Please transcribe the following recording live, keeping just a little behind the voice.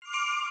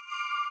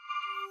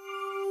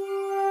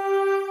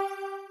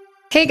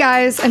Hey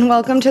guys, and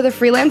welcome to the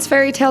Freelance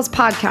Fairy Tales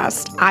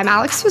podcast. I'm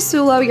Alex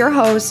Fasulo, your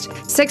host,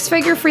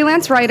 six-figure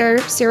freelance writer,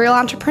 serial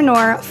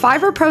entrepreneur,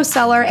 Fiverr pro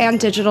seller, and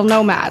digital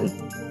nomad.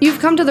 You've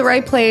come to the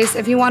right place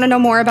if you want to know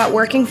more about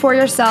working for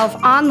yourself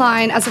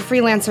online as a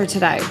freelancer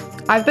today.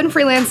 I've been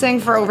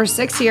freelancing for over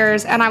 6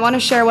 years, and I want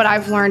to share what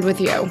I've learned with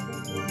you.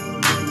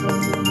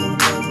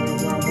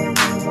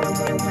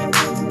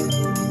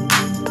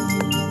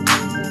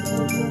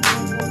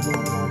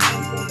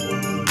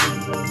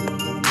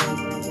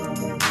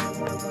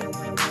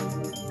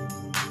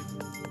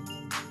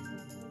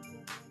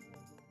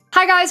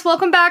 Hi guys,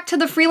 welcome back to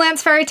the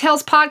Freelance Fairy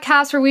Tales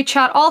podcast where we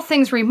chat all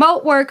things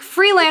remote work,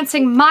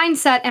 freelancing,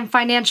 mindset, and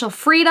financial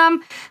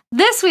freedom.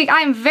 This week,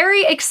 I am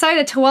very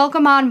excited to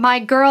welcome on my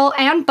girl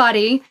and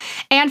buddy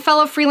and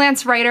fellow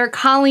freelance writer,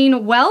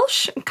 Colleen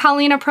Welsch.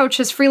 Colleen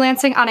approaches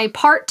freelancing on a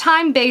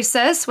part-time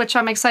basis, which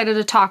I'm excited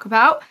to talk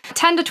about.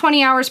 10 to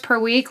 20 hours per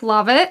week,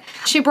 love it.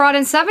 She brought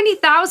in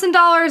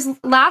 $70,000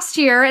 last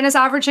year and is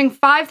averaging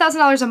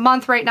 $5,000 a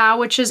month right now,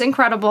 which is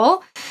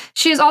incredible.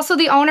 She is also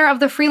the owner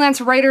of the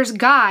Freelance Writer's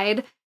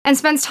Guide and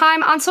spends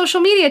time on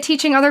social media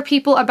teaching other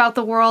people about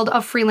the world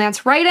of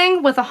freelance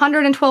writing with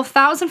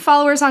 112,000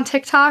 followers on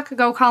TikTok.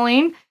 Go,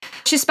 Colleen.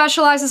 She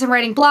specializes in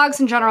writing blogs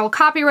and general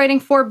copywriting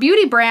for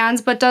beauty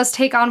brands, but does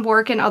take on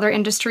work in other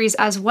industries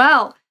as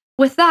well.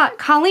 With that,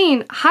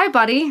 Colleen, hi,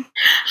 buddy.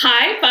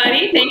 Hi,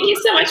 buddy. Thank you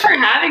so much for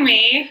having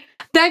me.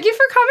 Thank you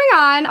for coming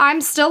on.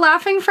 I'm still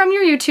laughing from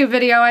your YouTube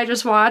video I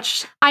just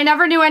watched. I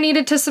never knew I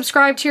needed to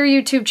subscribe to your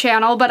YouTube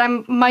channel, but I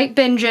might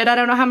binge it. I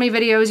don't know how many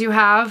videos you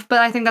have,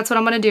 but I think that's what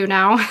I'm going to do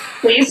now.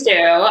 Please do.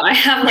 I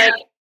have like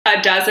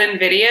a dozen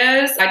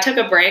videos. I took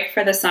a break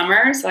for the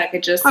summer so I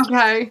could just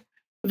vibe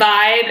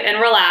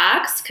and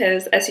relax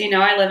because, as you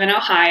know, I live in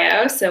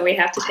Ohio, so we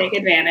have to take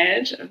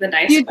advantage of the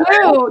nice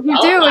weather. You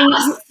do.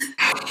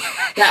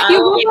 I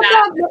will be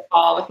back this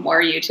fall with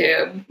more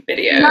YouTube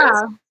videos.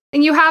 Yeah.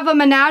 And you have a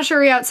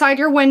menagerie outside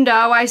your window.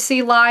 I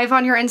see live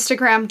on your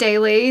Instagram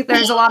daily.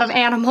 There's a lot of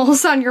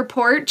animals on your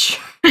porch.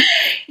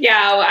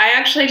 Yeah, well, I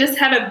actually just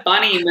had a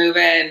bunny move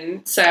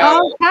in.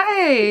 So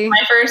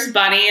my first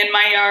bunny in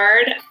my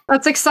yard.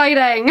 That's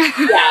exciting.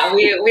 Yeah,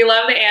 we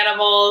love the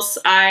animals.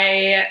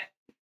 I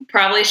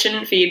probably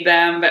shouldn't feed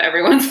them, but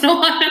every once in a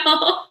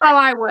while. Oh,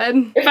 I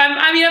would. If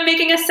I'm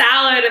making a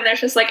salad and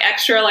there's just like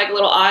extra like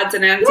little odds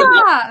and ends of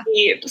what to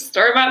eat, just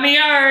throw them out in the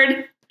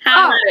yard.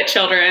 Have at it,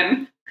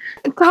 children.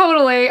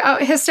 Totally.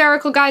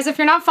 Hysterical. Guys, if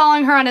you're not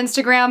following her on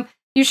Instagram,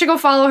 you should go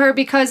follow her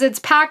because it's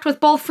packed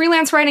with both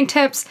freelance writing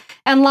tips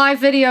and live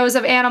videos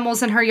of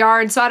animals in her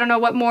yard. So I don't know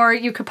what more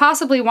you could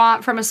possibly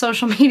want from a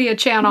social media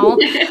channel.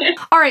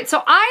 All right.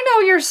 So I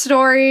know your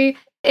story.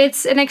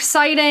 It's an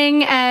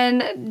exciting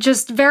and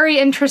just very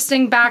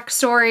interesting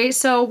backstory.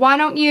 So why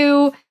don't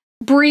you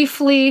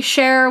briefly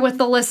share with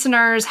the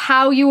listeners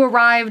how you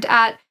arrived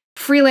at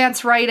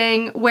freelance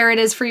writing where it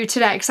is for you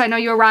today? Because I know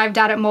you arrived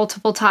at it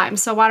multiple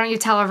times. So why don't you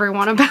tell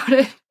everyone about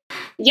it?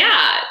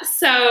 Yeah.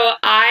 So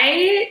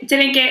I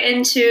didn't get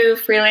into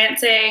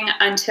freelancing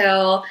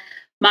until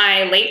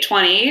my late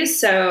 20s.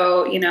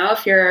 So,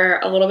 if you're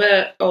a little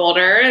bit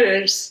older,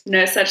 there's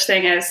no such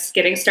thing as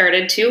getting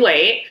started too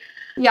late.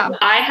 Yeah.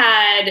 I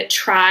had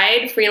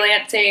tried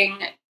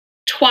freelancing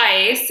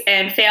twice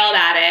and failed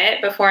at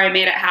it before I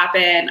made it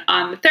happen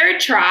on the third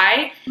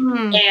try.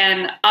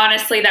 And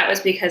honestly, that was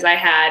because I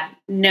had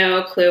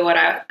no clue what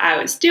I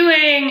was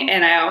doing.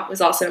 And I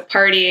was also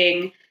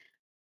partying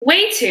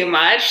way too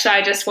much. So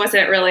I just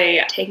wasn't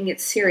really taking it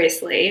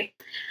seriously.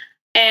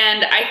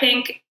 And I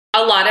think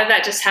a lot of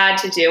that just had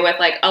to do with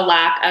like a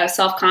lack of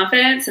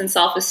self-confidence and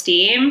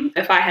self-esteem.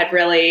 If I had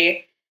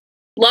really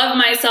loved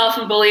myself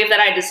and believed that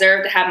I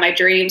deserved to have my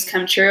dreams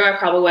come true, I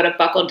probably would have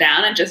buckled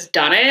down and just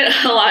done it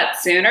a lot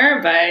sooner,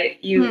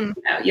 but you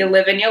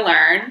live and you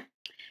learn.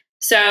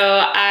 So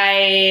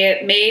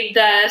I made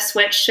the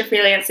switch to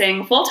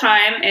freelancing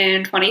full-time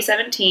in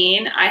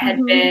 2017. I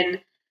had been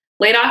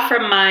laid off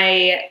from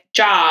my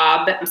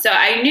job. So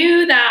I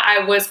knew that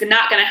I was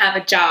not going to have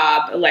a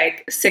job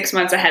like 6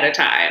 months ahead of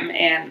time.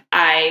 And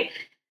I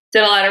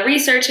did a lot of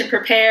research and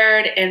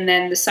prepared. And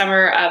then the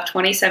summer of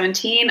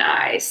 2017,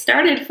 I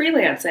started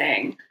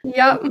freelancing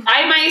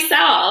by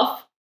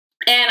myself.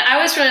 And I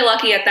was really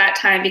lucky at that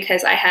time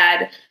because I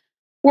had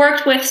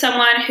worked with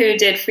someone who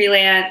did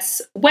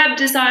freelance web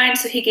design.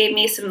 So he gave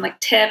me some like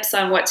tips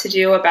on what to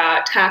do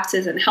about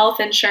taxes and health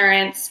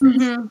insurance.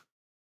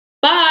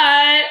 But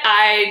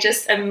I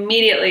just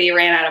immediately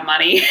ran out of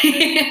money.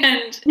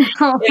 And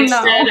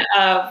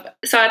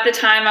so at the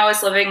time I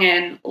was living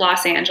in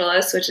Los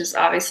Angeles, which is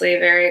obviously a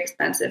very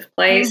expensive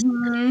place.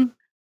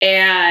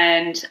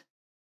 And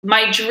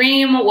my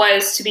dream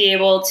was to be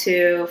able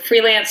to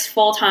freelance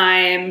full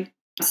time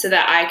so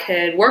that I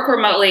could work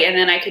remotely and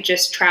then I could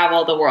just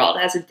travel the world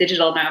as a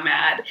digital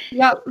nomad.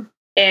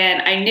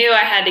 And I knew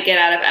I had to get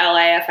out of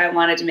LA if I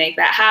wanted to make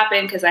that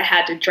happen because I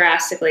had to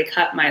drastically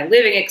cut my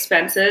living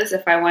expenses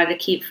if I wanted to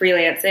keep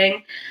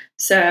freelancing.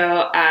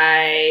 So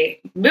I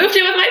moved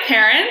in with my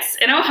parents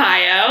in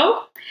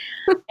Ohio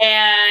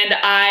and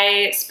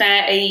I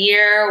spent a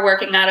year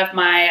working out of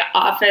my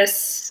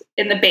office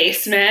in the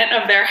basement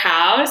of their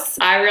house.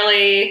 I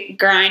really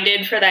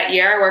grinded for that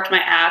year. I worked my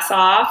ass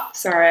off.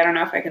 Sorry, I don't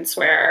know if I can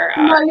swear.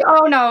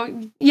 Oh,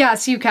 no.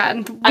 Yes, you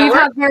can. We've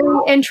had very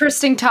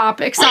interesting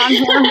topics on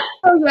here.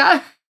 Oh,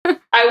 yeah.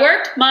 I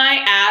worked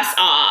my ass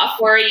off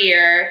for a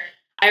year.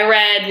 I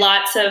read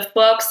lots of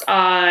books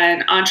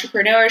on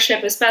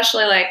entrepreneurship,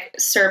 especially like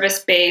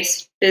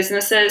service-based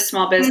businesses,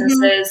 small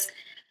businesses.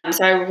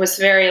 So I was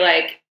very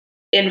like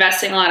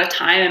investing a lot of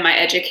time in my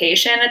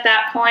education at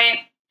that point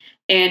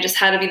and just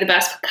how to be the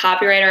best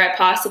copywriter I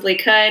possibly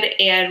could.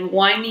 And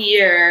 1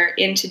 year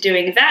into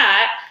doing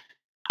that,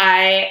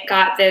 I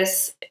got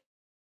this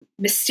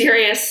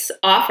mysterious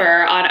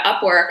offer on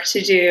Upwork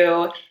to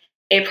do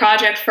a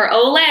project for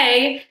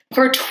Olay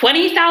for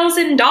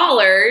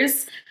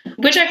 $20,000,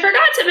 which I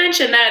forgot to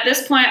mention that at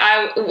this point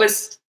I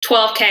was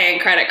 $12K in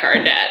credit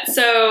card debt.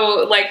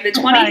 So like the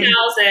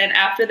 $20,000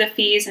 after the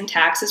fees and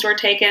taxes were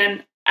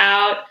taken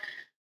out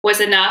was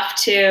enough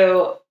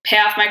to pay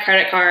off my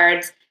credit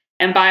cards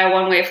and buy a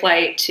one-way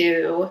flight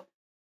to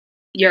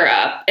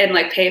Europe and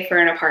like pay for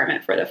an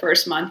apartment for the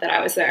first month that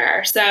I was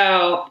there.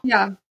 So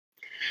yeah,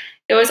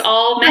 it was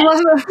all meant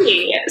to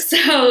be.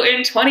 So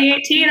in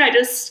 2018, I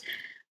just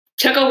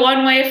took a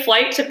one-way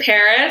flight to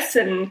Paris,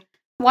 and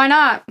why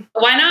not?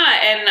 Why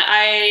not? And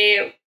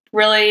I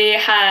really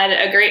had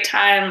a great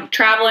time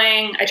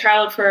traveling. I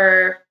traveled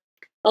for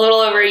a little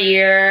over a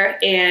year,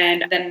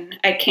 and then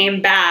I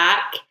came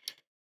back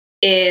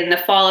in the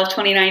fall of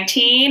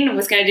 2019,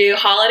 was going to do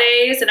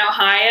holidays in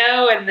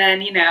Ohio, and then,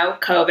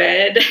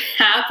 COVID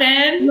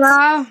happened.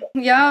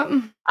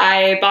 Yeah.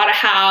 I bought a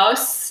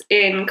house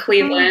in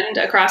Cleveland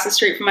across the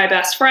street from my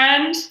best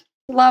friend.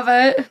 Love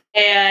it.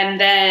 And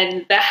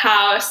then the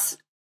house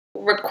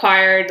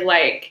required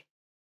like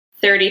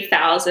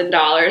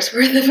 $30,000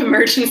 worth of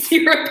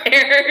emergency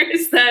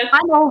repairs.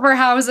 I'm over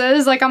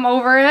houses. Like, I'm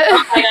over it.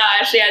 Oh my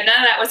gosh. Yeah, none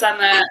of that was on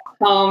the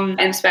home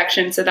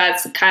inspection. So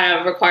that's kind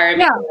of required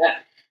me to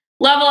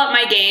level up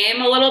my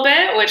game a little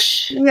bit,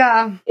 which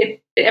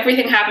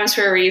everything happens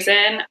for a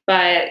reason.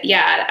 But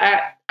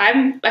yeah, I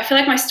feel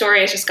like my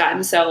has just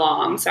gotten so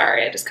long.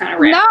 Sorry, I just kind of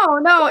ran.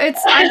 No, I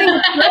think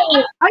it's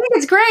great. I think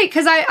it's great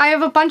because I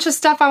have a bunch of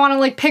stuff I want to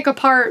like pick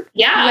apart.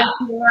 Yeah.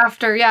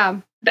 After, yeah.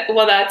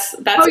 Well, that's.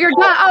 Oh, you're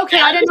done. Okay,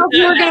 I didn't know if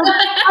you were gonna.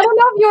 I don't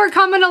know if you were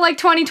coming to like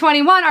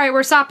 2021. All right,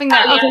 we're stopping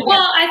there. Yeah. Okay,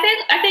 well,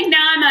 I think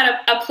now I'm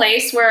at a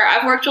place where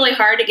I've worked really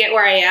hard to get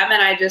where I am,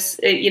 and I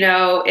just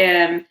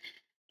am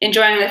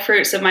enjoying the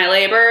fruits of my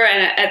labor.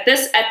 And at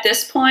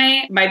this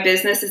point, my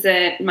business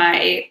isn't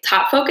my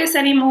top focus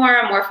anymore.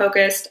 I'm more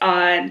focused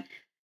on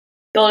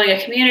building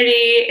a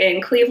community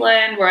in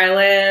Cleveland where I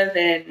live,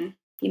 and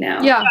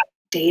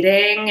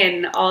dating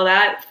and all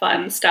that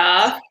fun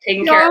stuff.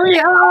 Taking care of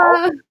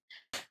myself.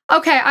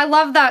 Okay, I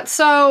love that.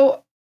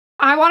 So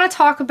I want to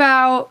talk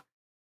about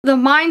the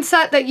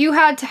mindset that you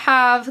had to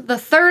have the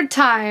third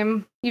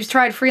time you've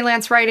tried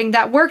freelance writing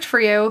that worked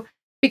for you.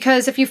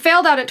 Because if you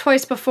failed at it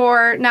twice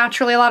before,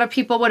 naturally, a lot of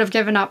people would have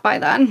given up by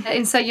then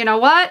and said, you know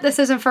what, this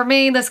isn't for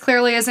me. This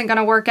clearly isn't going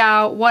to work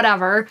out,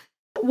 whatever.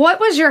 What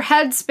was your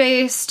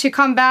headspace to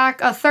come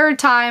back a third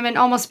time and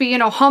almost be,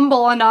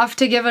 humble enough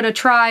to give it a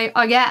try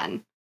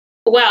again?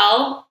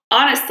 Well,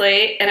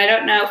 honestly, and I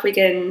don't know if we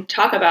can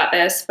talk about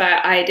this,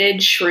 but I did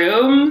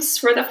shrooms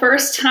for the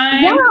first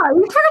time. Yeah, you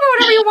can talk about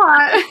whatever you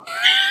want.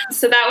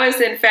 So that was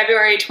in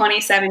February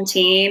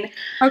 2017.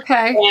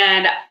 Okay.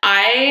 And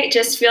I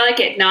just feel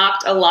like it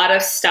knocked a lot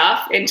of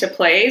stuff into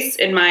place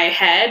in my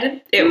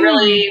head. It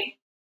really,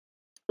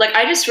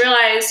 I just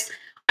realized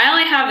I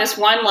only have this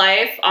one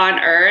life on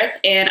earth,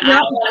 and I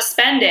don't want to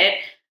spend it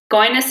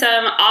going to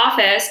some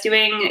office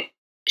doing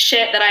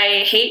shit that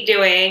I hate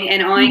doing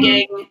and only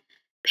getting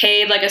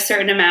paid like a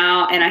certain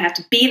amount, and I have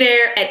to be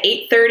there at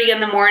 8:30 in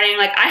the morning.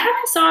 Like, I have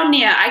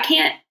insomnia. I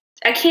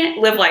can't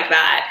live like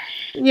that.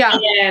 Yeah.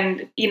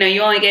 And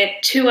you only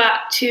get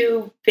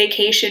two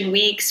vacation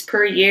weeks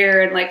per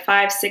year and like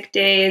 5 sick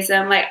days.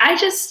 I'm like,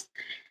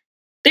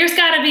 there's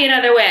got to be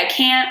another way. I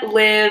can't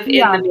live in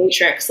the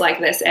matrix like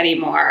this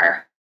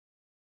anymore.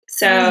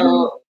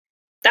 So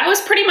that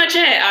was pretty much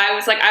it. I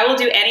was like, I will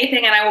do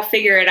anything and I will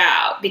figure it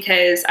out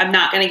because I'm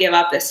not going to give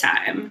up this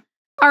time.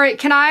 All right,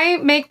 can I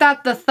make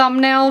that the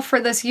thumbnail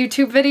for this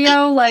YouTube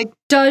video? Like,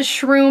 does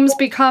shrooms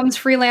becomes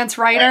freelance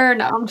writer?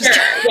 No, I'm just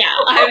kidding. Yeah,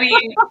 I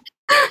mean,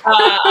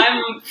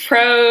 I'm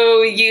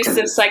pro use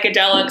of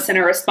psychedelics in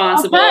a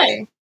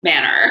responsible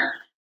manner.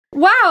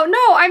 Wow,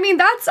 no, I mean,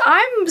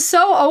 I'm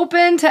so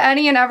open to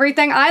any and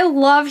everything. I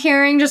love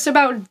hearing just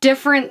about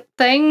different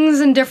things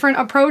and different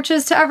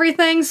approaches to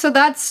everything. So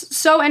that's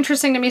so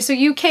interesting to me. So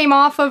you came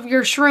off of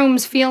your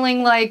shrooms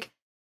feeling like,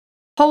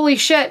 holy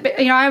shit,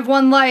 I have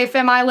one life.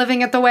 Am I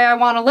living it the way I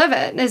want to live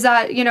it? Is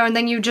that, and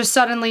then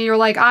you're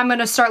like, I'm going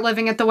to start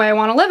living it the way I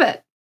want to live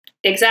it.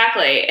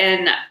 Exactly.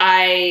 And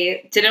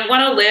I didn't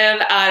want to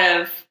live out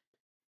of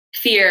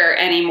fear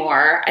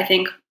anymore. I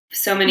think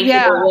so many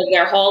people live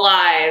their whole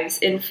lives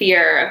in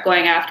fear of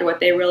going after what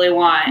they really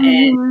want.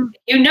 And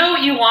you know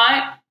what you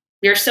want.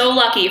 You're so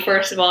lucky,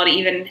 first of all, to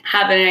even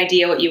have an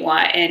idea what you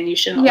want. And you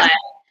shouldn't let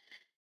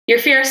your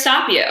fear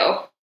stop you.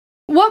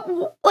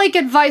 What like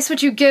advice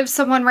would you give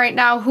someone right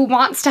now who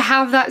wants to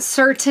have that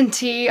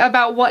certainty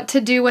about what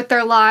to do with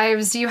their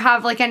lives? Do you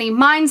have like any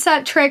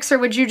mindset tricks, or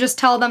would you just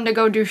tell them to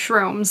go do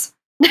shrooms?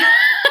 You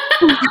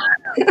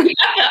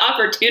have the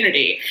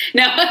opportunity.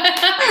 No,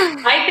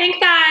 I think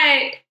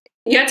that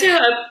you have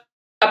to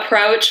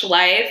approach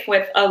life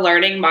with a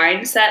learning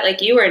mindset.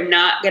 Like, you are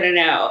not going to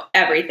know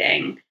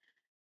everything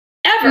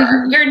ever.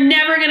 Mhm. You're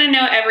never going to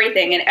know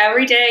everything. And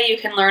every day you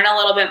can learn a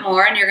little bit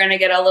more and you're going to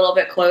get a little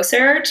bit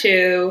closer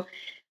to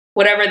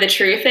whatever the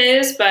truth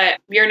is, but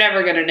you're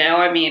never going to know.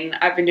 I mean,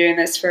 I've been doing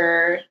this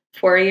for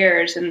 4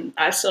 years and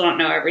I still don't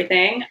know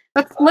everything.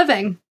 That's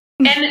living.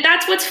 And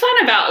that's what's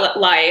fun about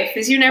life,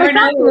 is you never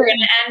know where you're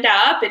going Exactly. to end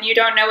up and you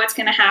don't know what's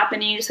going to happen.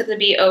 You just have to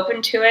be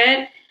open to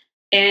it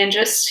and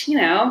just,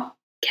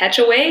 catch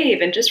a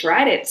wave and just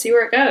ride it, see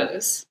where it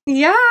goes.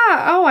 Yeah.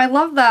 Oh, I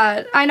love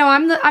that. I know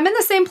I'm in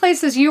the same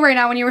place as you right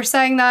now when you were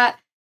saying that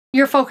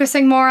you're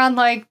focusing more on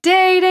like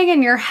dating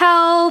and your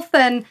health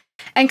and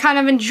kind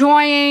of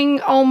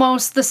enjoying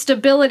almost the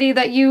stability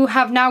that you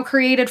have now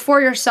created for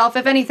yourself,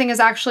 if anything is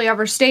actually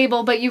ever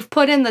stable, but you've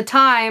put in the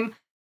time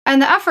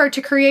and the effort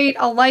to create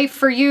a life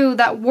for you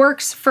that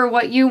works for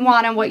what you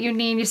want and what you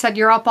need. You said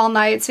you're up all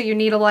night, so you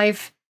need a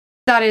life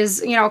that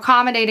is,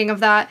 accommodating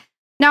of that.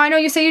 Now, I know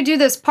you say you do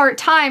this part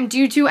time. Do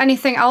you do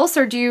anything else,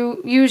 or do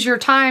you use your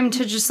time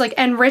to just like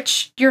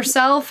enrich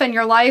yourself and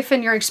your life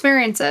and your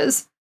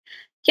experiences?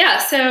 Yeah,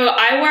 so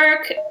I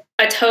work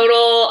a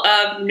total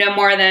of no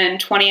more than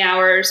 20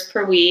 hours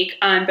per week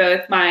on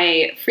both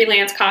my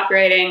freelance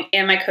copywriting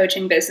and my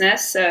coaching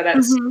business. So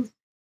that's Mhm.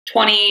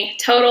 20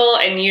 total,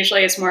 and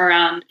usually it's more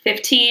around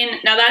 15.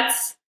 Now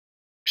that's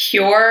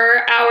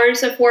pure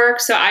hours of work.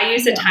 So I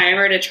use a Yeah.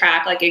 timer to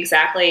track like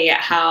exactly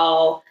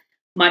how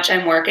much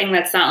I'm working.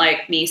 That's not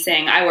like me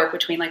saying I work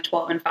between like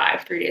 12 and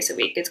 5, 3 days a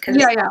week. It's because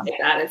Yeah, it's yeah. not like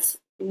that. It's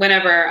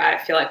whenever I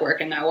feel like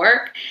working, I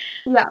work.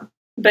 Yeah.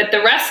 But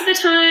the rest of the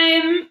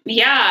time,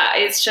 yeah,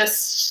 it's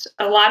just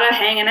a lot of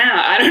hanging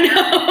out. I don't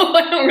know.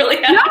 I don't really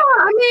No, have.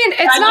 I mean,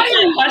 I it's get not that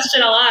even.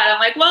 question a lot. I'm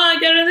like, well, I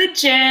go to the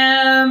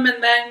gym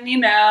and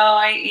then,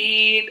 I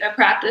eat, I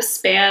practice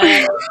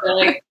Spanish, I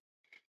like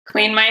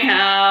clean my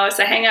house,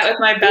 I hang out with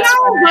my best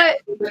No, friend but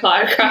who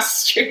lives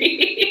across the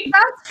street.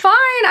 that's fine.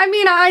 I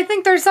mean, I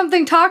think there's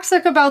something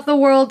toxic about the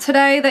world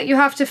today that you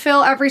have to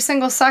fill every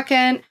single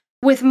second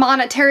with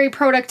monetary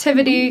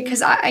productivity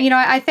because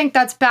I think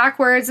that's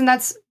backwards, and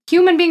that's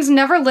human beings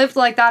never lived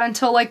like that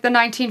until like the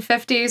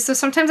 1950s. So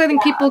sometimes I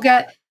think people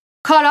get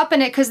caught up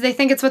in it because they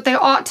think it's what they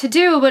ought to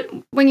do, but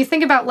when you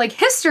think about like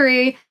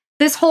history,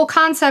 this whole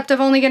concept of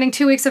only getting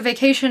 2 weeks of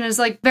vacation is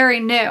like very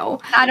new.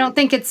 I don't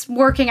think it's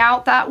working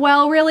out that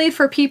well really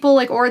for people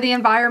like or the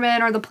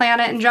environment or the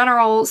planet in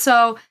general.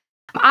 So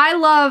I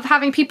love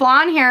having people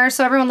on here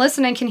so everyone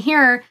listening can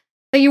hear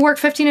that you work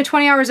 15 to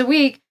 20 hours a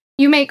week.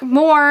 You make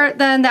more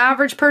than the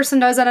average person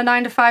does at a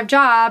 9 to 5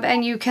 job,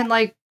 and you can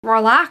like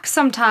relax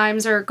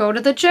sometimes or go to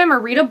the gym or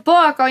read a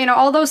book.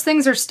 All those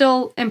things are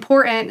still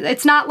important.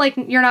 It's not like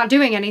you're not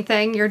doing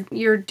anything.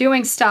 You're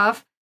doing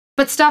stuff,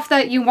 but stuff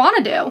that you want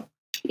to do.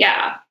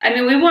 Yeah. I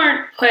mean, we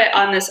weren't put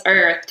on this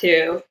earth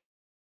to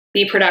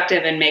be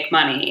productive and make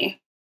money.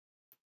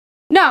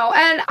 No,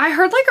 and I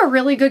heard like a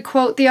really good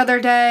quote the other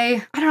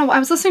day. I don't know, I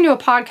was listening to a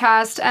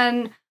podcast,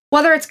 and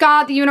whether it's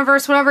God, the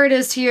universe, whatever it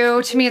is to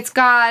you, to me it's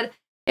God.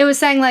 It was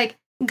saying like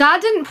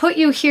God didn't put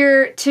you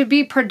here to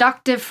be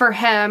productive for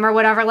him or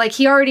whatever. Like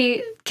he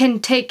already can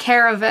take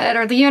care of it,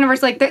 or the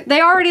universe like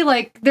they already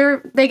like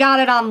they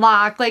got it on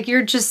lock. Like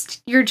you're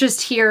just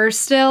here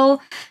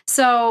still.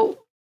 So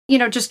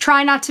just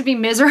try not to be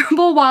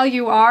miserable while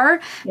you are.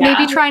 Yeah.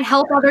 Maybe try and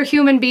help other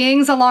human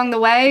beings along the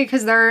way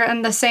because they're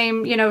in the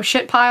same,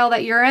 shit pile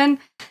that you're in.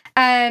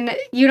 And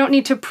you don't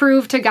need to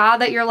prove to God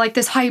that you're like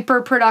this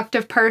hyper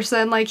productive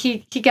person. Like he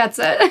gets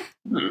it.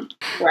 Mhm.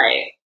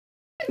 Right.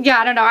 Yeah,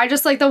 I don't know. I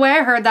just like the way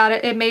I heard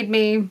that it made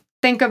me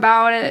think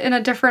about it in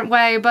a different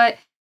way. But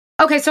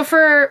okay, so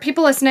for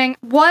people listening,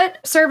 what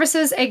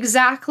services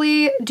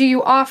exactly do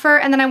you offer?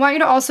 And then I want you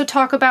to also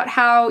talk about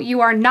how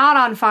you are not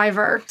on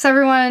Fiverr. Because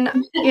everyone,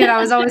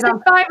 is always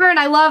on Fiverr, and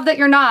I love that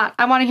you're not.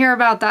 I want to hear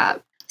about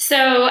that.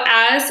 So,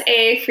 as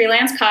a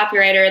freelance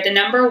copywriter, the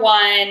number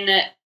one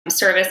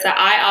service that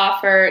I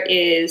offer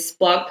is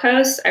blog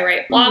posts. I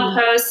write blog Mm.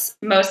 posts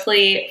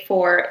mostly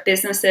for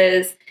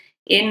businesses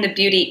in the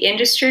beauty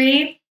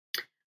industry.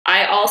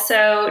 I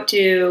also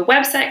do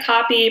website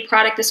copy,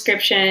 product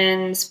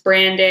descriptions,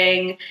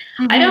 branding.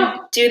 I Mhm.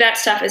 don't do that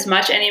stuff as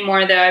much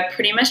anymore, though. I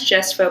pretty much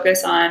just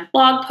focus on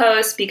blog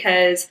posts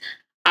because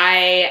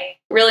I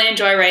really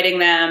enjoy writing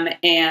them,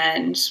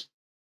 and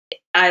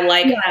I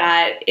like Yeah.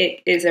 that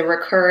it is a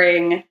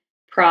recurring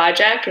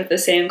project with the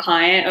same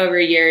client over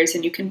years,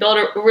 and you can build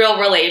a real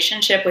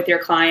relationship with your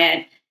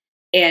client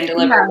and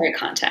deliver Yeah. great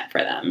content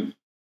for them.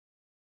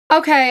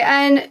 Okay,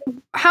 and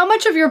how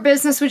much of your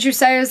business would you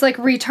say is like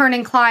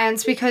returning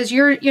clients because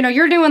you're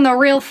doing the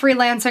real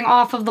freelancing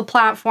off of the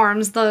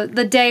platforms,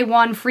 the day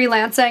one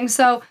freelancing.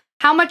 So,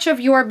 how much of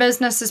your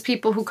business is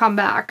people who come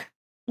back?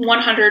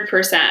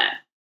 100%.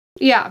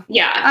 Yeah.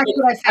 Yeah. That's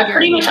what I I figured.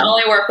 pretty much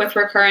only work with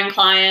recurring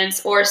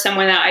clients or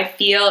someone that I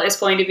feel is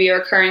going to be a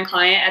recurring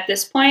client at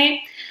this point,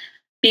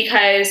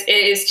 because it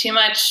is too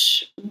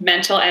much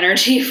mental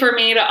energy for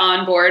me to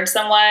onboard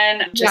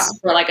someone just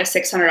for like a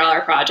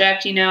 $600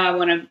 project. I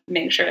want to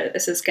make sure that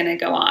this is going to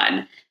go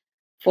on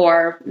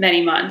for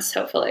many months,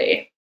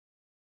 hopefully.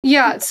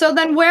 Yeah. So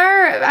then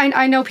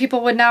I know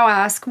people would now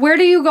ask, where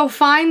do you go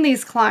find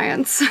these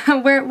clients?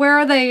 Where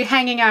are they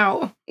hanging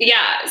out?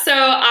 Yeah. So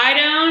I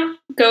don't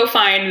go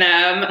find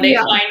them. They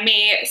find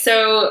me.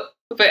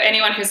 But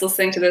anyone who's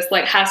listening to this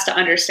has to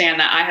understand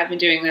that I have been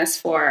doing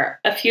this for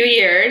a few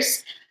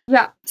years.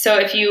 Yeah. So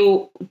if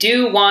you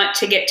do want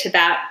to get to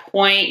that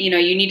point, you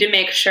need to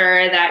make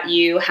sure that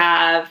you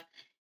have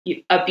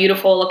a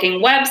beautiful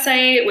looking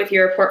website with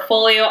your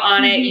portfolio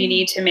on it. You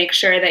need to make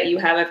sure that you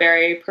have a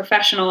very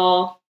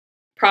professional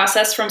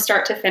process from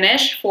start to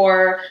finish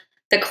for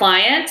the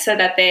client so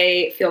that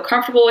they feel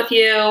comfortable with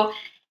you,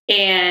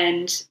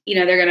 and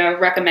they're going to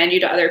recommend you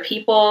to other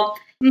people.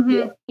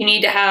 You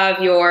need to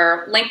have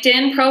your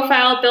LinkedIn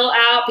profile built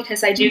out,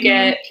 because I do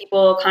get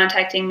people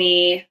contacting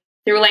me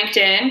through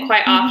LinkedIn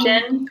quite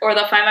often, or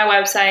they'll find my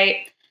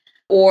website,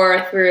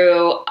 or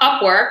through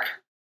Upwork.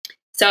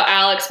 So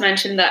Alex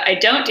mentioned that I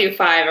don't do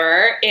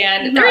Fiverr,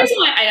 and the reason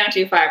why I don't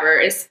do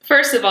Fiverr is,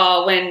 first of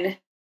all, in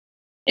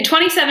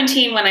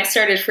 2017, when I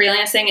started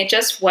freelancing, it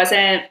just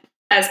wasn't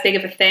as big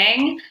of a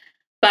thing.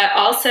 But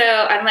also,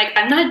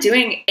 I'm not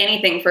doing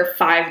anything for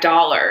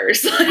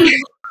 $5.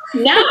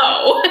 No.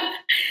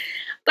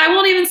 I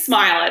won't even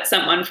smile at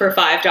someone for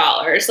 $5.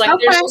 There's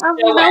just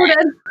no way.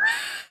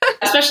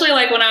 Especially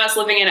when I was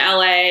living in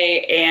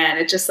LA, and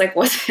it just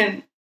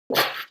wasn't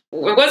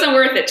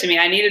worth it to me.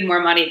 I needed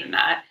more money than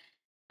that.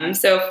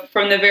 So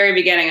from the very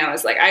beginning, I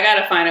was I got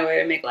to find a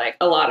way to make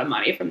a lot of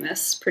money from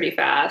this pretty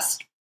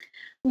fast.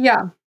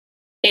 Yeah.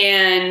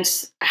 And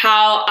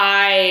how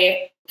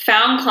I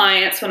found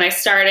clients when I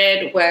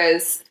started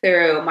was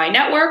through my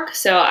network.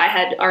 So I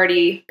had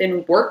already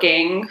been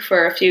working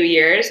for a few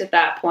years at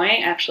that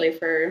point, actually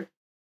for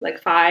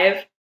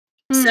 5.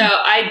 So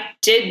I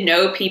did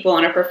know people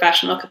in a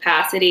professional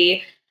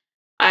capacity.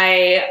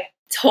 I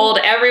told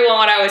everyone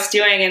what I was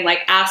doing and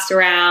asked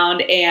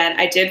around, and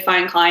I did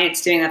find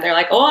clients doing that. They're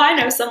like, "Oh, I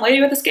know some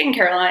lady with a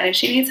skincare line and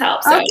she needs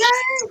help." So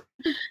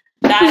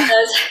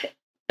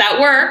that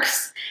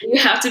works. You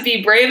have to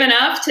be brave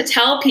enough to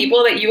tell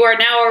people that you are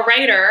now a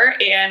writer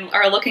and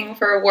are looking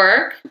for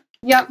work.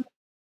 Yep.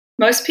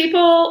 Most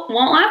people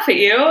won't laugh at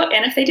you,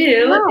 and if they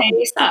do,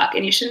 they suck,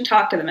 and you shouldn't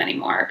talk to them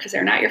anymore because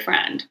they're not your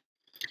friend.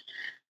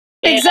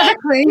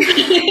 Exactly.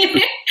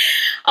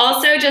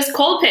 Also, just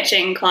cold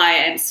pitching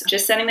clients,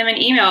 just sending them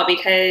an email,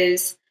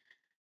 because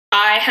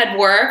I had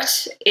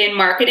worked in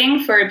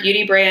marketing for a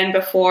beauty brand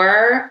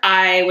before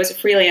I was a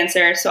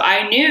freelancer. So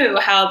I knew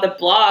how the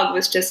blog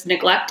was just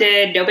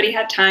neglected. Nobody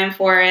had time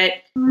for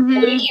it.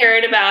 Nobody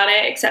cared about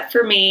it except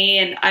for me.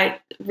 And I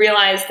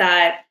realized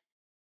that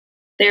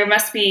there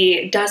must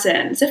be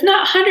dozens, if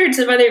not hundreds,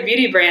 of other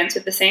beauty brands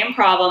with the same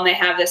problem. They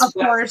have this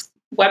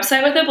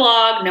website with a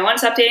blog. No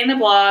one's updating the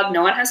blog.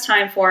 No one has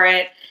time for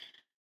it.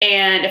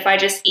 And if I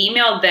just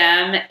emailed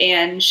them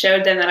and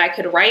showed them that I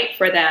could write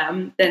for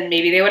them, then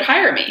maybe they would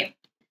hire me.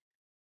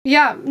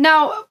 Yeah.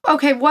 Now,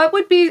 okay, what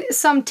would be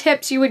some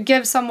tips you would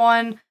give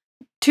someone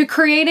to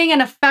creating an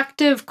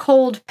effective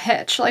cold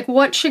pitch?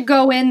 What should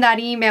go in that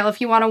email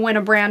if you want to win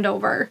a brand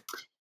over?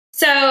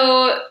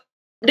 So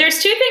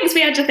there's 2 things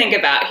we had to think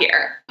about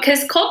here,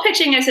 because cold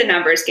pitching is a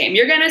numbers game.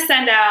 You're going to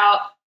send out,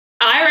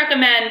 I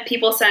recommend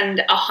people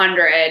send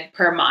 100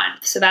 per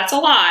month. So that's a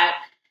lot.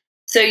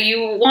 So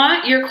you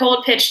want your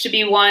cold pitch to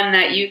be one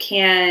that you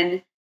can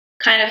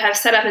kind of have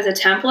set up as a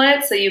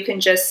template, so you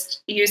can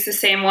just use the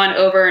same one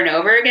over and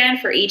over again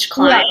for each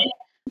client.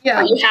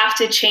 Yeah. But you have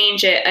to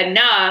change it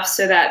enough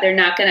so that they're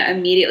not going to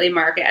immediately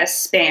mark it as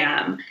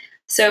spam.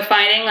 So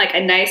finding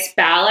a nice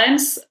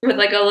balance with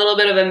a little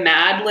bit of a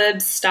Mad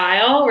Lib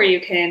style, where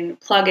you can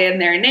plug in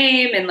their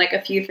name and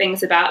a few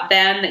things about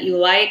them that you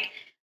like,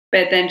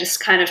 but then just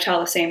kind of tell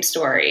the same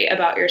story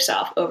about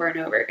yourself over and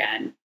over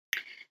again.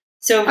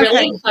 So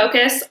really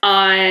focus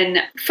on,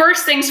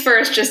 first things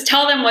first, just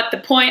tell them what the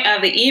point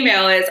of the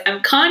email is.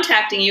 I'm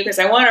contacting you because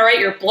I want to write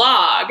your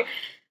blog.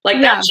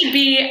 That should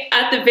be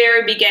at the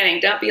very beginning.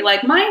 Don't be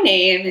like, my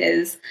name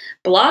is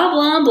blah,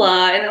 blah,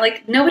 blah.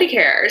 And nobody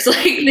cares.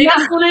 They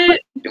just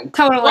want to,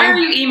 why are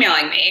you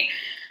emailing me?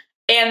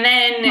 And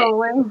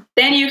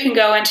then you can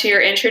go into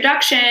your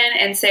introduction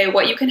and say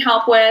what you can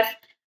help with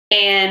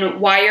and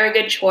why you're a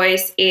good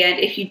choice. And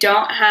if you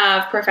don't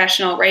have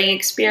professional writing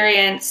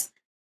experience,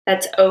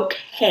 that's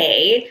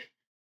okay.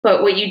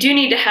 But what you do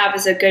need to have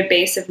is a good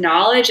base of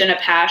knowledge and a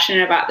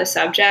passion about the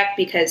subject,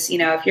 because,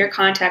 if you're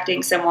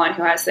contacting someone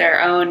who has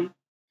their own,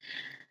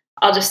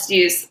 I'll just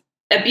use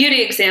a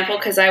beauty example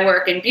because I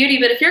work in beauty,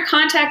 but if you're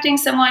contacting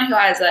someone who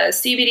has a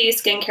CBD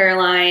skincare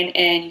line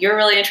and you're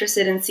really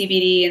interested in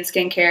CBD and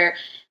skincare,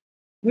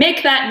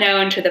 make that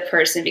known to the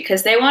person,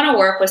 because they want to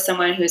work with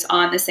someone who's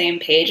on the same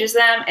page as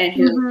them and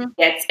who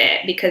gets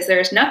it, because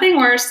there's nothing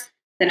worse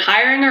than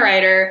hiring a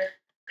writer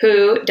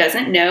who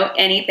doesn't know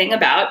anything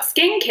about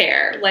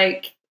skincare.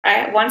 Like,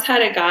 I once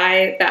had a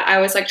guy that I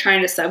was like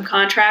trying to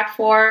subcontract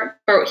for,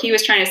 or he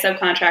was trying to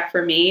subcontract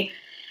for me,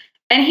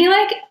 and he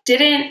like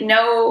didn't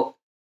know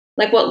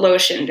like what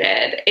lotion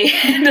did.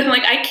 And I'm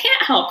like, I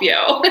can't help you.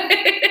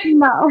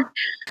 No.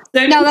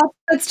 So No,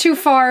 that's too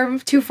far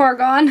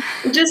gone.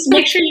 just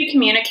make sure you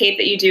communicate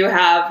that you do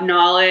have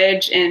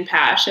knowledge and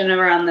passion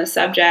around the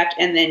subject,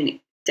 and then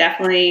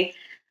definitely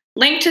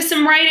link to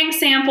some writing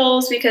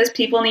samples because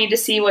people need to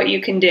see what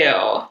you can do.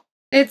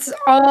 It's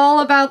all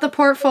about the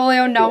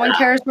portfolio. No one Yeah.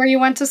 cares where you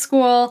went to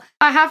school.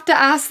 I have to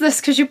ask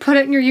this because you put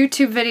it in your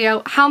YouTube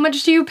video. How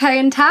much do you pay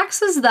in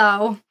taxes,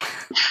 though?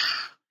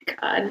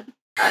 God.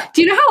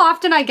 Do you know how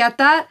often I get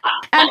that?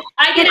 And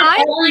I get it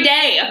every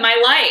day of my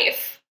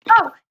life.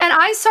 Oh, and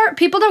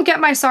people don't get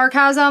my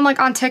sarcasm, like,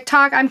 on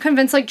TikTok. I'm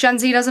convinced, like, Gen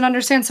Z doesn't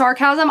understand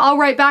sarcasm. I'll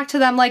write back to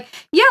them, like,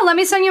 yeah, let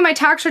me send you my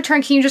tax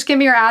return. Can you just give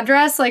me your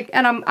address? Like,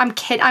 and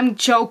I'm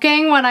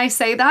joking when I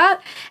say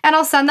that. And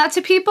I'll send that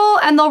to people,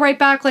 and they'll write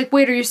back, like,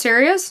 wait, are you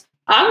serious?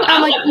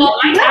 I'm like, well,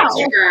 my tax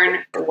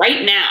return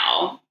right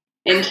now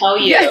and tell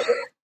you.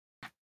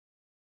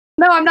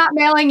 No, I'm not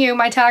mailing you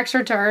my tax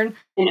return.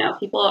 You know,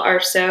 people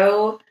are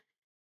so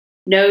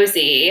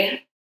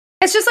nosy.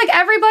 It's just like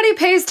everybody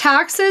pays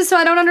taxes, so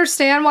I don't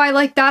understand why,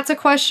 like, that's a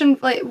question.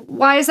 Like,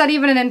 why is that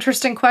even an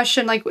interesting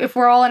question? Like, if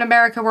we're all in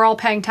America, we're all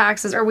paying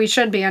taxes, or we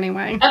should be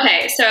anyway.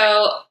 Okay,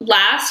 so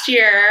last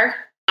year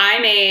I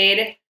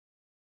made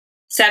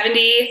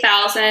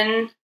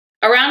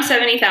around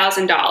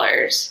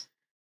 $70,000,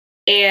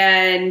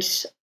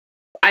 and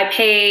I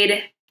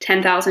paid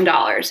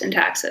 $10,000 in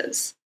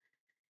taxes.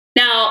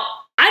 Now,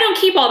 I don't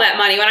keep all that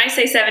money. When I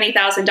say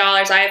 $70,000,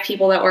 I have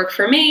people that work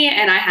for me,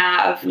 and I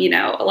have, you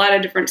know, a lot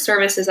of different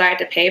services I had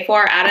to pay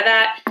for out of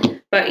that.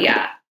 But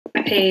yeah,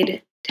 I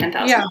paid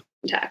 $10,000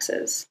 in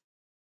taxes.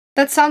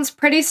 That sounds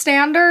pretty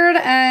standard,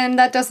 and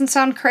that doesn't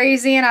sound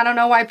crazy, and I don't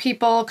know why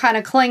people kind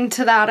of cling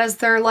to that as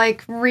their,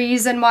 like,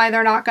 reason why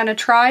they're not going to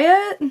try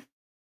it.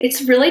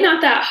 It's really not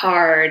that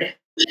hard.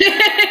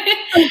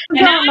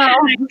 And I'm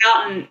an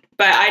accountant,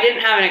 but I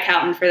didn't have an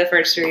accountant for the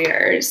first 3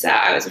 years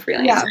that I was a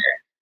freelancer.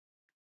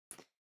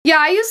 Yeah,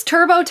 I used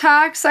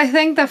TurboTax, I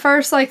think, the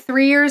first, like,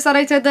 3 years that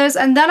I did this,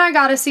 and then I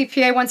got a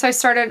CPA once I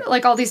started,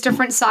 like, all these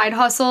different side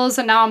hustles,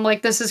 and now I'm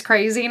like, this is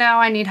crazy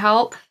now, I need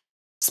help.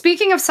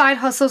 Speaking of side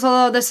hustles,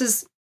 although this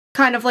is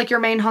kind of like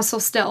your main hustle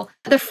still,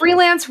 the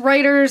Freelance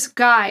Writer's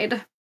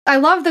Guide. I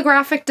love the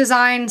graphic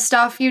design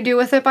stuff you do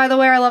with it, by the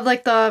way. I love,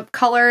 like, the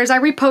colors. I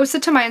repost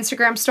it to my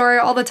Instagram story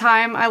all the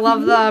time. I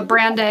love the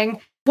branding.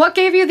 What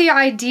gave you the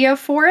idea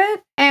for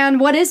it, and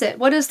what is it?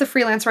 What is the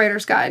Freelance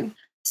Writer's Guide?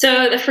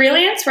 So the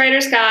Freelance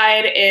Writer's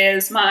Guide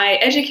is my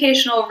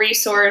educational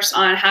resource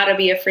on how to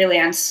be a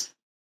freelance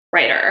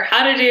writer,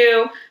 how to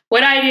do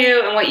what I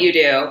do and what you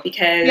do.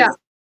 Because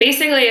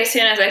basically, as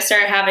soon as I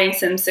started having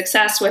some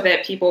success with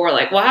it, people were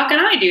like, well, how can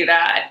I do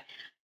that?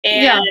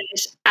 And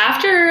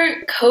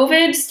after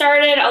COVID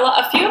started,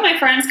 a few of my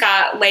friends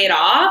got laid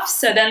off.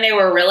 So then they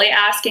were really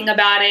asking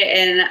about it.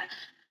 And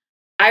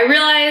I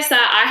realized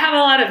that I have a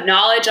lot of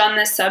knowledge on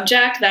this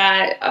subject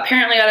that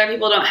apparently other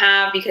people don't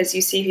have, because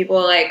you see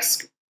people like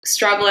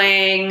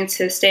struggling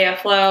to stay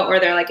afloat, or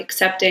they're like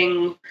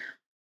accepting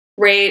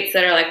rates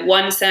that are like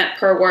 1 cent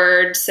per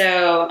word.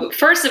 So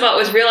first of all, it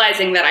was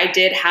realizing that I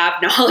did have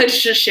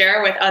knowledge to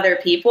share with other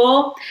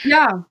people.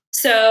 Yeah.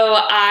 So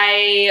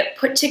I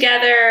put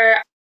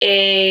together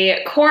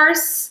a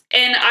course,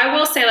 and I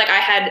will say, like, I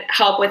had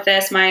help with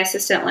this. My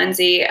assistant,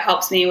 Lindsay,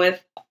 helps me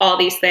with all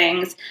these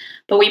things.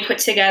 But we put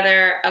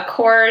together a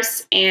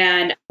course,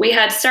 and we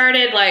had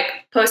started like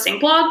posting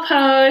blog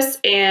posts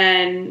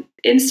and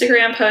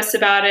Instagram posts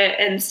about it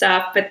and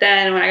stuff. But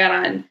then when I got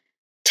on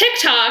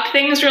TikTok,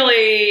 things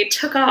really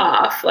took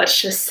off, let's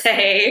just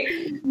say.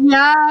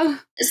 Yeah.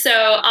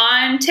 So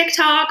on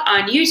TikTok,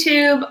 on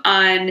YouTube,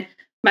 on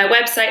my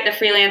website,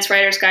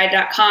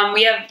 thefreelancewritersguide.com,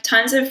 we have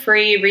tons of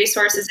free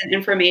resources and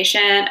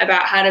information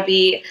about how to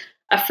be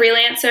a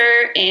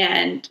freelancer.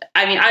 And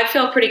I mean, I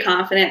feel pretty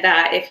confident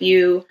that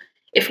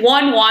if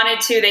one wanted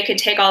to, they could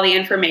take all the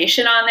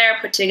information on there,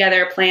 put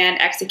together a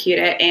plan, execute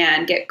it,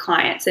 and get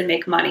clients and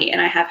make money. And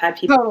I have had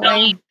people tell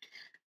me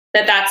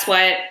that that's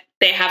what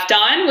they have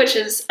done, which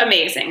is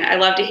amazing. I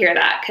love to hear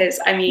that, because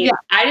I mean,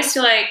 I just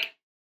feel like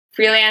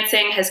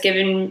freelancing has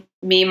given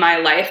me my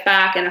life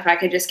back. And if I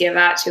could just give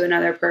that to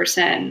another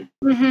person,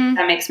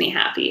 that makes me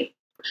happy.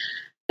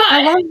 But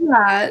I love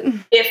that.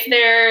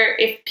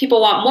 If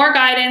people want more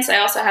guidance, I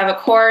also have a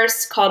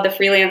course called The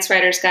Freelance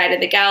Writer's Guide to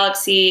the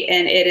Galaxy,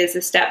 and it is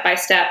a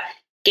step-by-step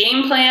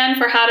game plan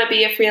for how to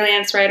be a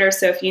freelance writer.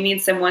 So if you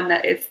need someone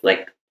that is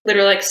like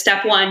literally like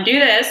step 1, do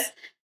this.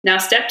 Now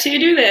step 2,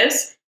 do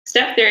this.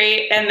 Step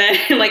 3, and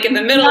then like in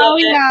the middle of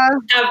it,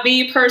 have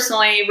me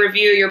personally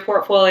review your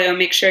portfolio,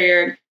 make sure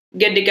you're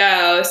good to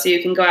go so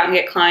you can go out and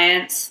get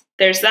clients.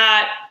 There's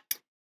that.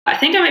 I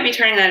think I might be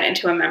turning that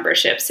into a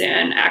membership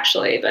soon,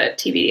 actually, but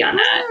TBD on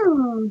that.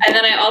 And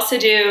then I also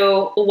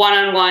do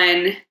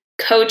one-on-one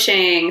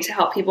coaching to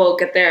help people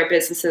get their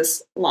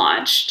businesses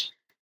launched.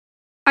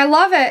 I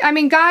love it. I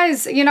mean,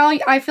 guys,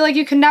 I feel like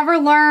you can never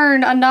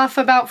learn enough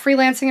about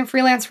freelancing and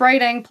freelance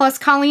writing. Plus,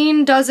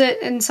 Colleen does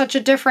it in such a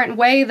different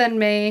way than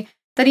me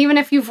that even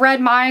if you've read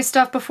my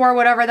stuff before,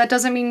 whatever, that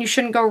doesn't mean you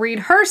shouldn't go read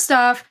her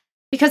stuff.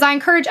 Because I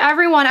encourage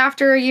everyone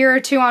after a year or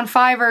two on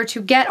Fiverr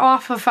to get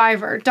off of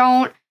Fiverr.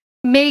 Don't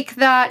make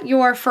that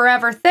your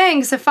forever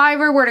thing. So if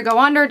Fiverr were to go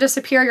under,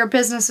 disappear, your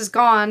business is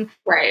gone.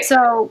 Right.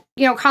 So,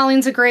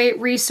 Colleen's a great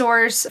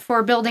resource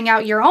for building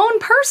out your own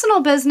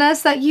personal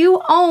business that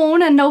you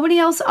own and nobody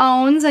else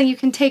owns, and you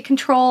can take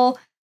control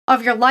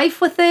of your life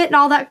with it and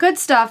all that good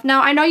stuff.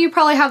 Now, I know you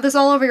probably have this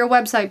all over your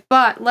website,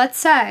 but let's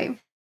say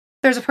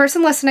there's a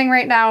person listening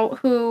right now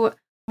who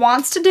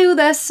wants to do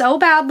this so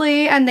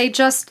badly and they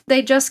just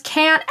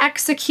can't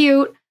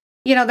execute.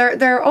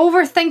 They're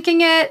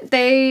overthinking it.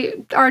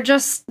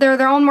 They're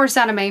their own worst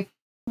enemy.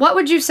 What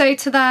would you say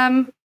to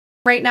them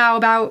right now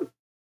about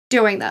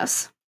doing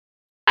this?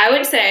 I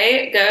would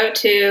say go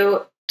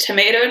to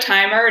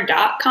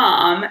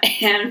tomatotimer.com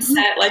and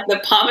set like the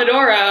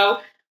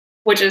Pomodoro,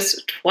 which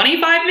is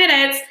 25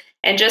 minutes,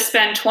 and just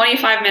spend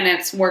 25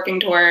 minutes working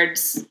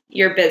towards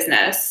your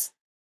business.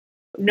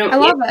 No, I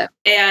love it.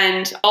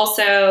 And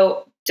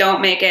also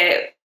don't make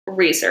it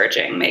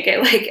researching, make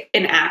it like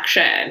an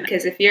action.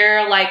 Because if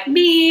you're like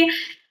me,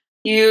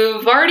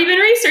 you've already been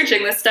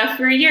researching this stuff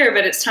for a year,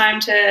 but it's time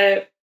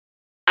to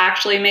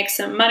actually make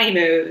some money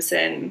moves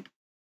and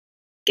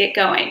get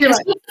going.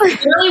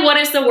 Right. Really, what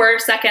is the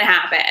worst that can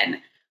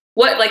happen?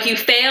 What, like you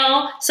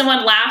fail,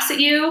 someone laughs at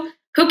you,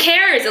 who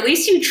cares? At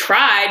least you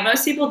tried.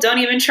 Most people don't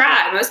even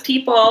try. Most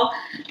people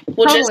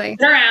will just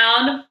sit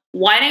around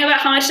whining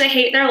about how much they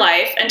hate their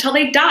life until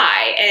they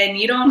die. And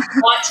you don't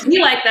want to be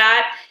like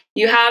that.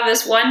 You have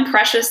this one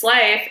precious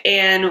life,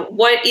 and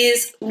what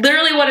is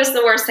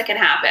the worst that can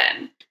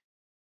happen?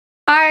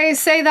 I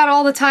say that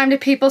all the time to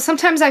people.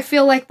 Sometimes I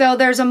feel like, though,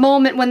 there's a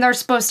moment when they're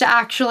supposed to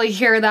actually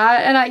hear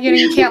that, and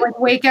you can't like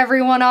wake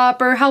everyone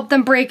up or help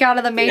them break out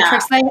of the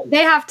matrix. Yeah.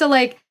 They have to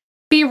like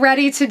be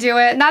ready to do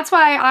it, and that's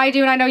why I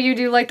do, and I know you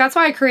do. Like that's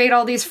why I create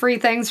all these free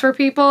things for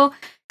people.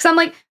 Because I'm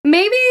like,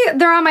 maybe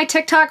they're on my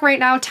TikTok right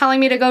now telling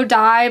me to go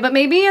die, but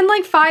maybe in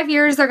like 5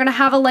 years they're gonna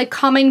have a like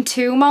coming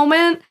to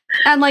moment.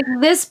 And like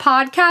this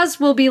podcast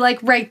will be like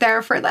right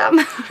there for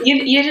them.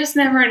 You just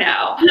never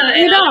know.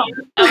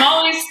 I'm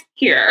always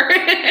here.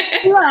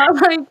 Yeah,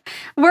 like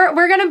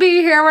we're gonna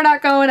be here. We're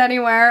not going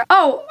anywhere.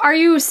 Oh, are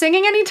you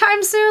singing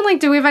anytime soon?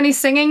 Like, do we have any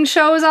singing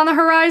shows on the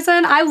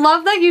horizon? I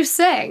love that you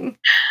sing.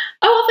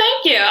 Oh, well,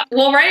 thank you.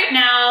 Well, right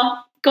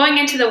now, going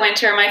into the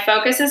winter, my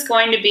focus is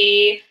going to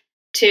be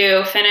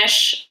to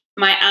finish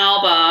my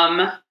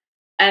album.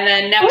 And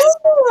then next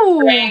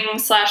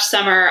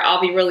spring/summer,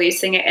 I'll be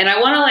releasing it. And I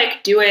want to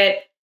like do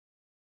it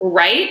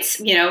right,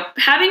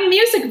 having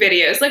music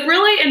videos, like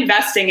really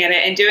investing in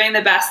it and doing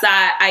the best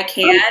that I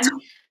can.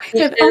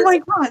 Oh my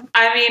God.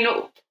 I mean,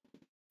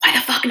 why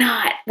the fuck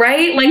not?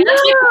 Right? Like,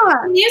 let's make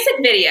a music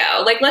video.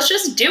 Like, let's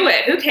just do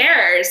it. Who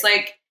cares?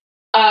 Like,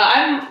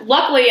 I'm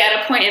luckily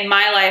at a point in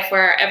my life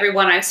where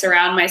everyone I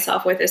surround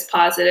myself with is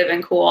positive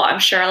and cool. I'm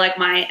sure like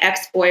my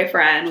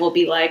ex-boyfriend will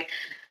be like,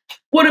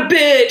 what a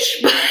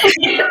bitch.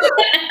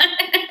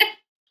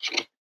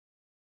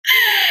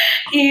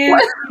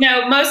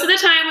 Most of the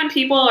time when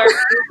people are with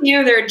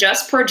you, they're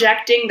just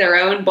projecting their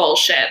own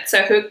bullshit.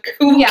 So who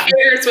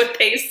cares what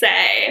they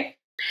say?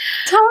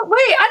 Wait,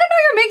 I didn't know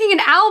you're making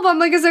an album.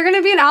 Like, is there going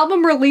to be an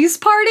album release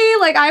party?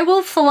 Like, I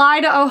will fly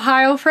to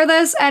Ohio for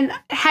this and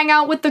hang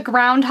out with the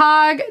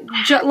groundhog.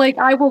 Like,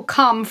 I will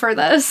come for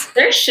this.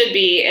 There should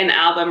be an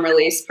album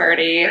release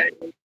party.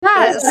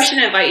 Yes. I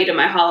should invite you to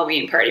my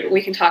Halloween party, but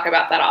we can talk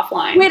about that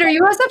offline. Wait, are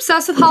you as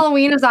obsessed with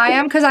Halloween as I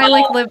am? Because I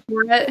like live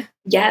for it.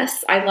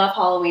 Yes, I love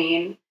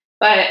Halloween.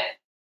 But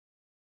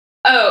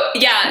oh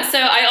yeah, so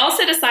I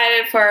also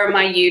decided for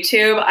my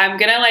YouTube, I'm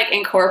gonna like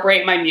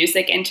incorporate my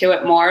music into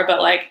it more, but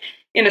like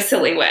in a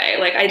silly way.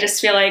 Like I just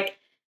feel like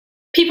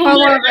people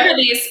learn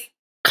these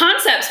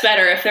concepts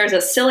better if there's a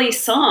silly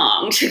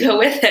song to go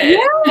with it.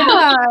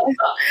 Yeah.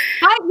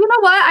 You know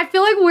what? I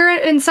feel like we're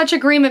in such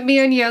agreement, me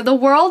and you. The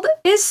world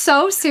is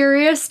so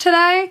serious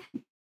today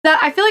that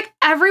I feel like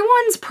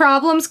everyone's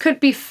problems could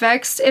be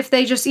fixed if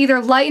they just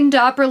either lightened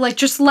up or like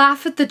just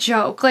laugh at the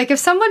joke. Like if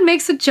someone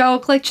makes a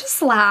joke, like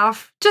just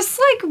laugh. Just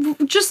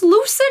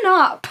loosen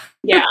up.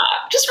 Yeah.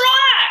 Just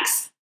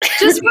relax.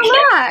 Just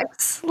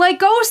relax. Like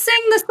go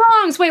sing the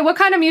songs. Wait, what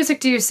kind of music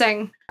do you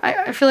sing?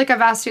 I feel like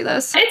I've asked you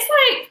this. It's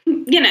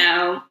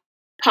like,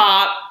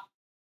 pop.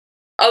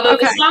 Although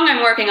the song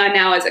I'm working on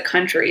now is a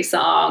country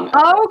song.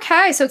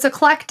 Okay, so it's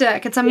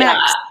eclectic. It's a mix.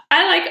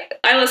 I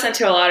listen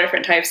to a lot of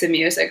different types of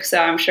music, so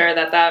I'm sure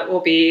that will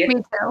be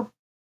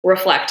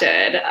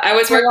reflected. I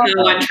was working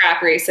on one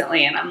track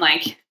recently, and I'm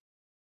like,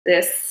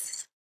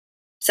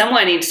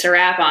 someone needs to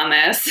rap on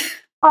this.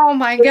 Oh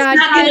my God.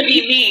 It's not going to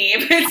be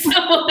me, but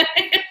someone.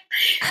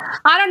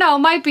 I don't know. It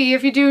might be.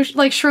 If you do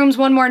like shrooms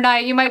one more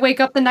night, you might wake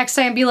up the next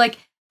day and be like,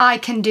 I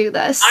can do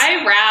this.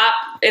 I rap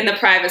in the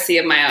privacy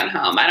of my own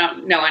home.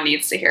 No one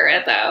needs to hear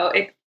it though,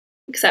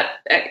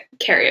 except at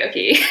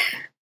karaoke.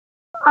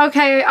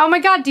 Okay. Oh my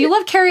God. Do you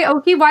love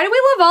karaoke? Why do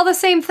we love all the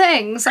same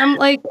things? I'm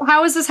like,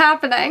 how is this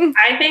happening?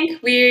 I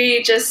think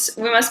we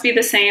must be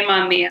the same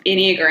on the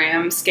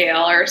Enneagram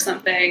scale or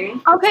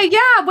something. Okay.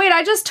 Yeah. Wait,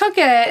 I just took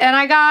it and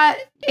I got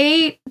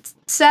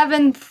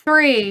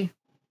 873,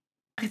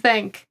 I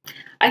think.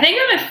 I think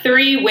I'm a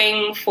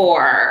 3-wing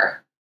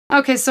 4.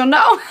 Okay. So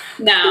no.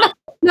 No.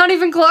 Not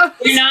even close.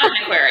 You're not an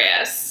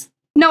Aquarius.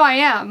 No, I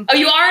am. Oh,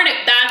 you are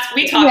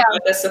we talked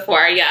about this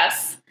before,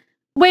 yes.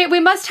 Wait, we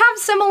must have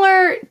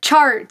similar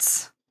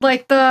charts,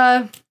 like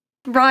the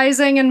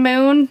rising and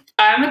moon.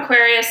 I'm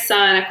Aquarius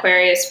Sun,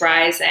 Aquarius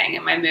Rising,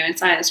 and my moon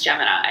sign is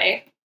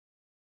Gemini.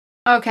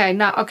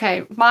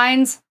 Okay.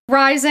 Mine's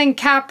rising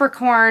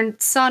Capricorn,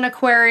 Sun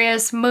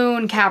Aquarius,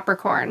 Moon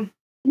Capricorn.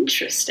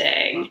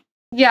 Interesting.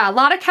 Yeah, a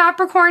lot of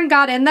Capricorn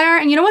got in there.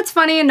 And you know what's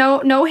funny?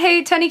 No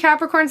hate to any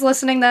Capricorns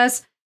listening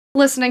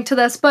to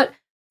this, but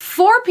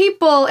 4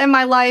 people in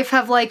my life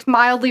have like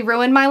mildly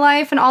ruined my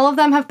life, and all of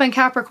them have been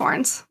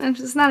Capricorns. And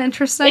isn't that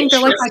interesting? They're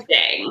like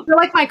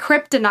my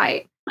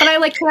kryptonite. But I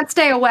like can't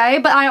stay away,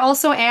 but I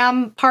also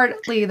am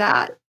partly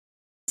that.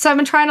 So I've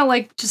been trying to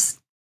like just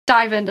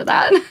dive into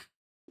that.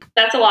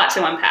 That's a lot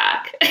to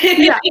unpack.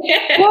 Yeah.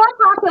 We'll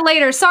unpack it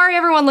later. Sorry,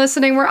 everyone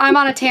listening. I'm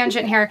on a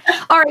tangent here.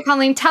 All right,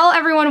 Colleen, tell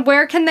everyone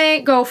where can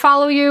they go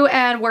follow you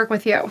and work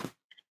with you.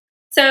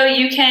 So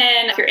you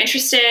can, if you're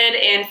interested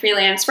in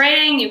freelance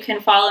writing, you can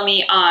follow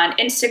me on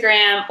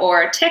Instagram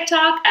or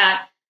TikTok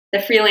at the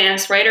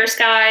Freelance Writer's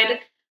Guide.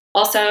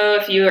 Also,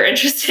 if you are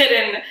interested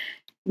in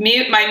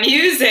my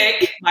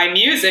music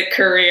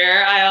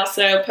career, I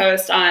also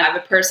I have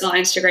a personal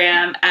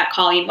Instagram at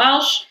Colleen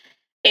Welsch.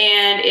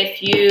 And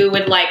if you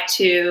would like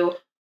to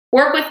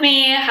work with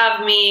me,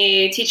 have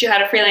me teach you how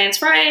to freelance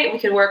write, we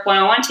could work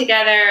one-on-one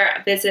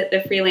together. Visit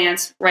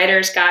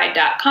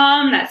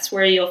thefreelancewritersguide.com. That's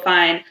where you'll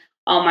find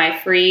all my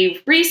free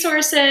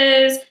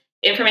resources,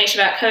 information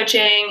about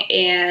coaching,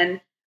 and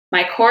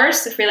my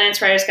course, The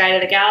Freelance Writer's Guide to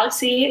the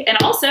Galaxy. And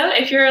also,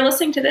 if you're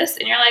listening to this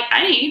and you're like,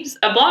 I need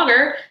a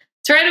blogger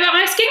to write about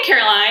my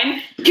skincare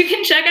line, you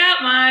can check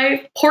out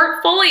my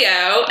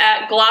portfolio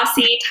at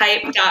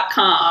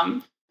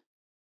glossytype.com.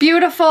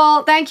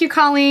 Beautiful. Thank you,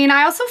 Colleen.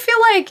 I also feel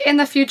like in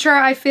the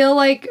future,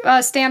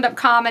 stand-up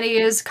comedy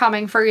is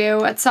coming for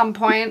you at some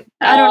point.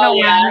 I don't know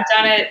when. I've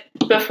done it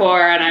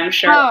before, and I'm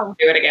sure I'll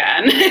do it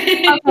again.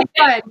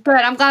 Okay, good.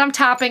 I'm glad I'm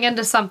tapping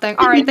into something.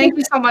 All right. Thank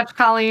you so much,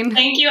 Colleen.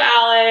 Thank you,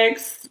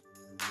 Alex.